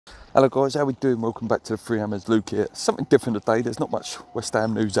Hello guys, how we doing? Welcome back to the Three Hammers. Luke here. Something different today. There's not much West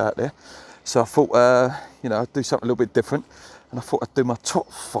Ham news out there, so I thought, I'd do something a little bit different, and I thought I'd do my top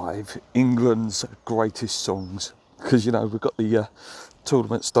 5 England's greatest songs, because we've got the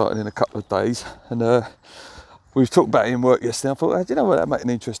tournament starting in a couple of days, and we talked about it in work yesterday. I thought, that'd make an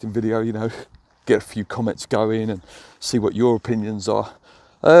interesting video. Get a few comments going and see what your opinions are.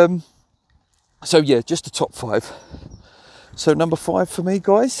 So yeah, just the top 5. So number 5 for me,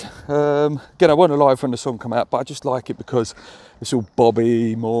 guys. Again, I won't lie when the song come out, but I just like it because it's all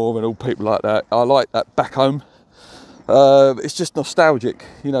Bobby Moore and all people like that. I like that Back Home. It's just nostalgic.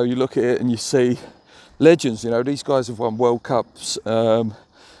 You look at it and you see legends. These guys have won World Cups. Their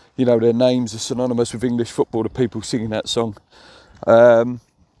names are synonymous with English football, the people singing that song. And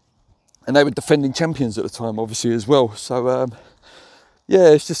they were defending champions at the time, obviously, as well. So,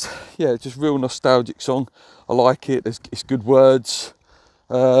 it's just real nostalgic song. I like it. It's good words.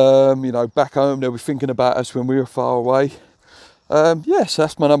 Back home, they were thinking about us when we were far away. So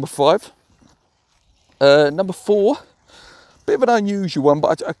that's my number 5. Number 4, bit of an unusual one,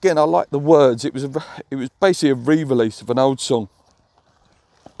 but again, I like the words. It was basically a re-release of an old song.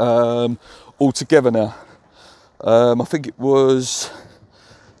 All Together Now. I think it was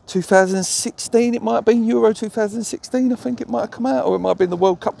 2016, it might have been Euro 2016, I think it might have come out, or it might have been the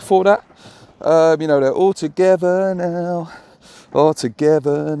World Cup before that. They're all together now, all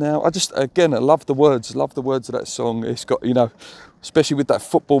together now. I love the words of that song. It's got, especially with that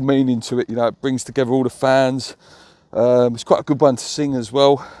football meaning to it, it brings together all the fans. It's quite a good one to sing as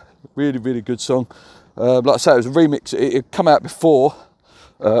well. Really, really good song. Like I say, it was a remix. It had come out before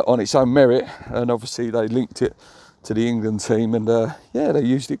on its own merit, and obviously they linked it to the England team, and they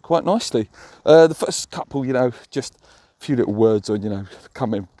used it quite nicely. The first couple, just a few little words on,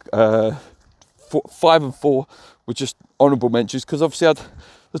 coming. 5 and 4 were just honourable mentions, because obviously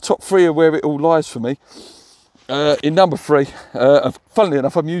the top 3 are where it all lies for me. In number 3, funnily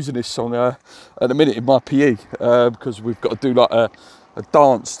enough, I'm using this song at the minute in my PE, because we've got to do like a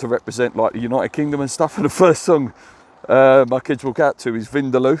dance to represent like the United Kingdom and stuff. And the first song my kids walk out to is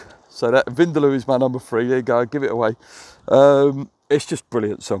Vindaloo. So that Vindaloo is my number 3. There you go, give it away. It's just a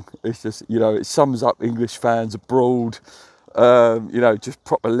brilliant song. It's just, it sums up English fans abroad. Just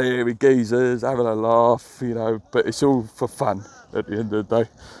proper leery geezers having a laugh, but it's all for fun at the end of the day,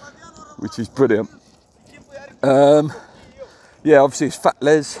 which is brilliant. Obviously it's Fat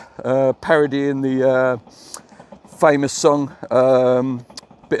Les parodying the famous song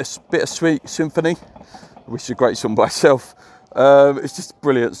Bittersweet Symphony, which is a great song by itself. It's just a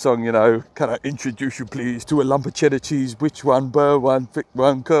brilliant song, Can I introduce you please to a lump of cheddar cheese? Which one? Burr one, thick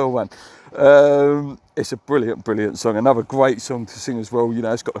one, curl one. It's a brilliant song. Another great song to sing as well.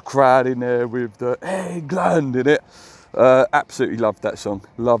 It's got a crowd in there with the England in it. Absolutely love that song.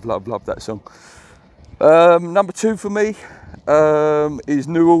 Love that song. Number 2 for me is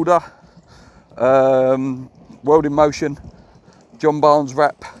New Order. World in Motion. John Barnes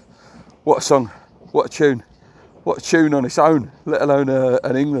rap. What a song. What a tune. What a tune on its own, let alone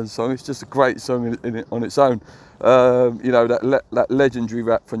an England song. It's just a great song on its own. That legendary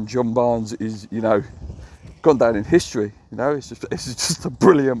rap from John Barnes is, gone down in history. It's just a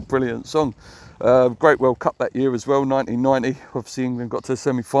brilliant song. Great World Cup that year as well, 1990. Obviously England got to the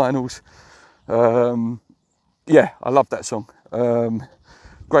semi-finals. I love that song.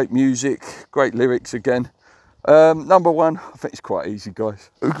 Great music, great lyrics again. Number 1, I think it's quite easy,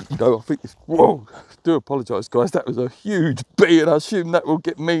 guys. I think it's, whoa, I do apologise, guys. That was a huge B, and I assume that will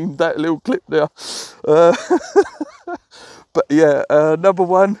get memed, that little clip there. But yeah, number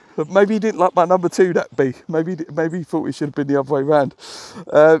 1, maybe he didn't like my number 2, that B. Maybe he thought it should have been the other way around.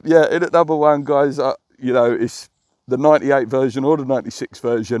 In at number 1, guys, it's the 98 version or the 96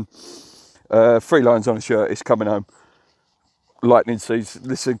 version. 3 lines on a shirt, It's Coming Home. Lightning Seeds.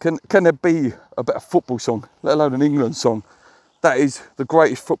 Listen, can there be a better football song, let alone an England song? That is the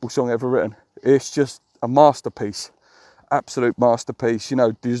greatest football song ever written. It's just a masterpiece, absolute masterpiece.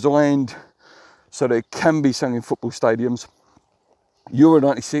 Designed so that it can be sung in football stadiums. Euro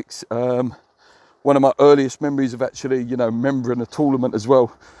 96, one of my earliest memories of actually, remembering a tournament as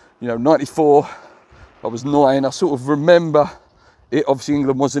well. 94, I was 9. I sort of remember it. Obviously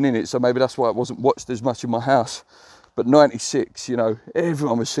England wasn't in it, so maybe that's why it wasn't watched as much in my house. But 96,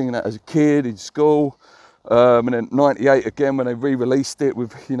 everyone was singing that as a kid in school. And then 98 again, when they re-released it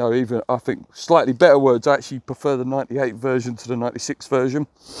with, even, I think, slightly better words. I actually prefer the 98 version to the 96 version.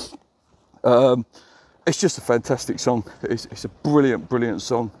 It's just a fantastic song. It's a brilliant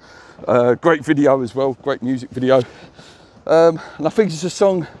song. Great video as well, great music video. And I think it's a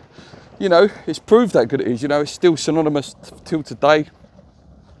song, it's proved how good it is. It's still synonymous till today.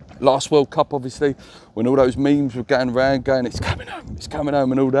 last World Cup, obviously, when all those memes were going around, going, it's coming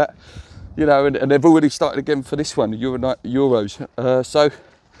home and all that, you know, and they've already started again for this one, the Euros. So,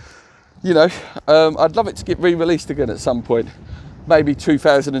 you know, I'd love it to get re-released again at some point, maybe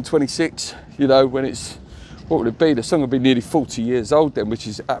 2026, you know, when it's, what would it be? The song will be nearly 40 years old then, which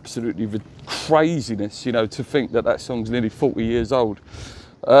is absolutely craziness, you know, to think that that song's nearly 40 years old.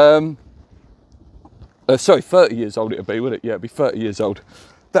 Sorry, 30 years old it'd be, wouldn't it? Yeah, it'd be 30 years old.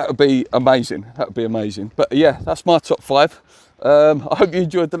 That would be amazing. That would be amazing. But yeah, that's my top 5. I hope you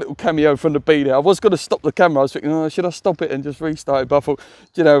enjoyed the little cameo from the B there. I was going to stop the camera. I was thinking, oh, should I stop it and just restart it? But I thought,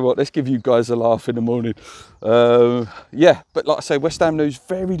 do you know what? Let's give you guys a laugh in the morning. Yeah, but like I say, West Ham news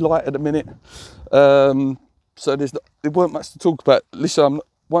very light at the minute. So there weren't much to talk about. Listen,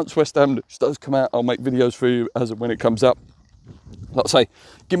 once West Ham news does come out, I'll make videos for you as and when it comes up. Like I say,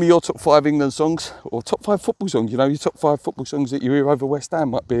 give me your top 5 England songs or top 5 football songs. You know, your top 5 football songs that you hear over West Ham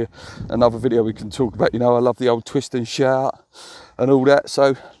might be another video we can talk about. You know, I love the old twist and shout and all that.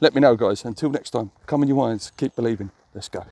 So let me know, guys. Until next time, come in your minds, keep believing. Let's go.